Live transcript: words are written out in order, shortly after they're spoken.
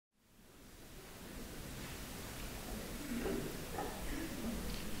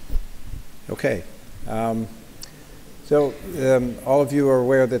Okay. All of you are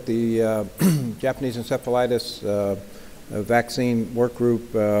aware that the Japanese encephalitis vaccine work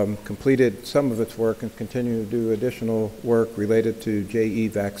group completed some of its work and continue to do additional work related to JE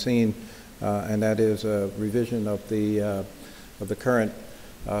vaccine, and that is a revision of the current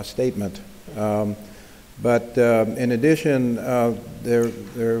statement. But in addition, there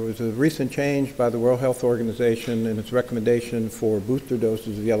was a recent change by the World Health Organization in its recommendation for booster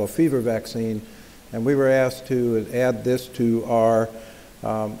doses of yellow fever vaccine, and we were asked to add this to our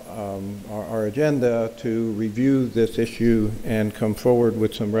agenda to review this issue and come forward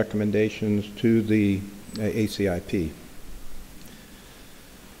with some recommendations to the ACIP.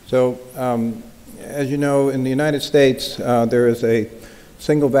 So, as you know, in the United States, there is a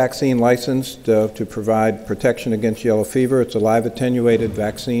single vaccine licensed to provide protection against yellow fever. It's a live attenuated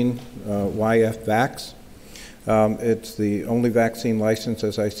vaccine, YF-Vax. It's the only vaccine license,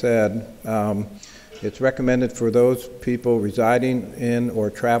 as I said. It's recommended for those people residing in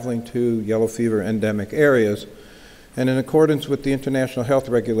or traveling to yellow fever endemic areas. And in accordance with the international health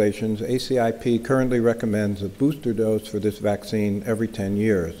regulations, ACIP currently recommends a booster dose for this vaccine every 10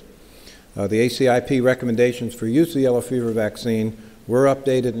 years. The ACIP recommendations for use of yellow fever vaccine were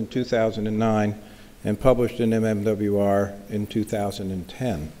updated in 2009 and published in MMWR in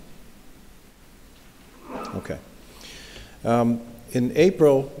 2010. Okay. In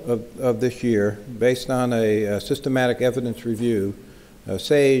April of this year, based on a systematic evidence review,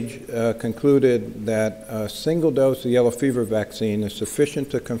 SAGE concluded that a single dose of yellow fever vaccine is sufficient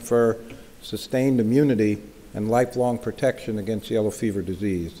to confer sustained immunity and lifelong protection against yellow fever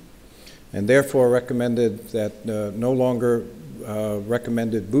disease, and therefore recommended that no longer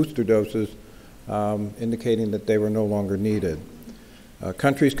recommended booster doses, indicating that they were no longer needed.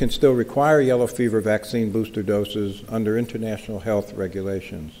 Countries can still require yellow fever vaccine booster doses under international health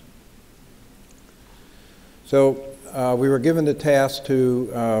regulations. So we were given the task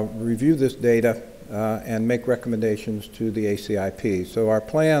to review this data and make recommendations to the ACIP. So our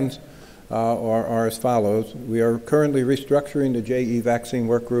plans are as follows. We are currently restructuring the JE vaccine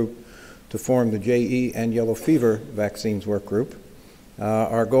work group to form the JE and yellow fever vaccines work group.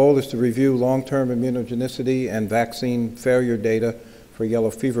 Our goal is to review long-term immunogenicity and vaccine failure data for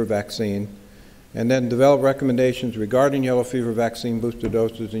yellow fever vaccine, and then develop recommendations regarding yellow fever vaccine booster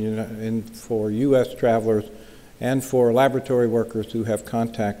doses for U.S. travelers and for laboratory workers who have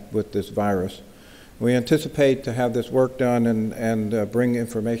contact with this virus. We anticipate to have this work done and bring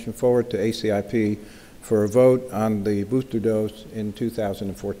information forward to ACIP for a vote on the booster dose in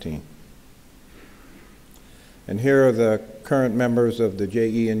 2014. And here are the current members of the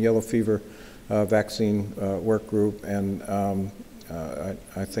JE and yellow fever vaccine work group, and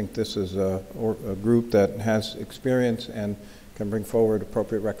I think this is a group that has experience and can bring forward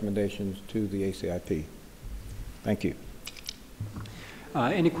appropriate recommendations to the ACIP. Thank you.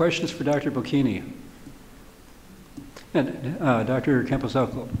 Any questions for Dr. Bocchini? And Dr.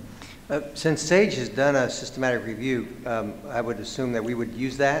 Camposalco. Since SAGE has done a systematic review, I would assume that we would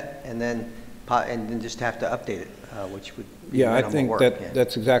use that and then just have to update it, which would be I think work.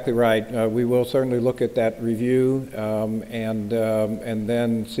 That's exactly right. We will certainly look at that review and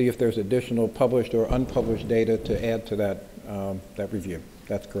then see if there's additional published or unpublished data to add to that review.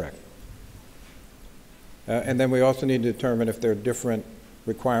 That's correct. And then we also need to determine if there are different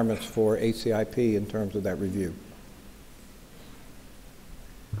requirements for ACIP in terms of that review.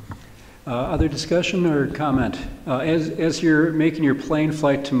 Other discussion or comment? As you're making your plane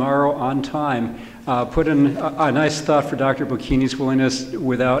flight tomorrow on time, put in a nice thought for Dr. Bocchini's willingness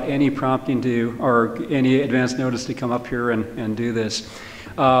without any prompting to, or any advance notice to come up here and do this.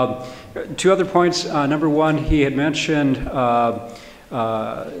 Two other points. Number one, he had mentioned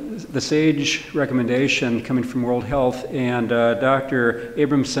the SAGE recommendation coming from World Health, and Dr.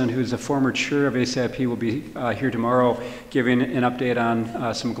 Abramson, who's a former chair of ACIP, will be here tomorrow giving an update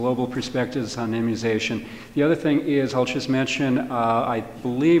on some global perspectives on immunization. The other thing is, I'll just mention, I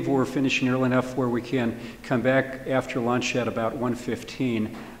believe we're finishing early enough where we can come back after lunch at about 1:15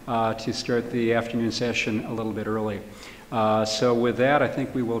 to start the afternoon session a little bit early. So with that, I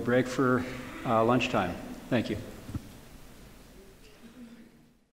think we will break for lunchtime. Thank you.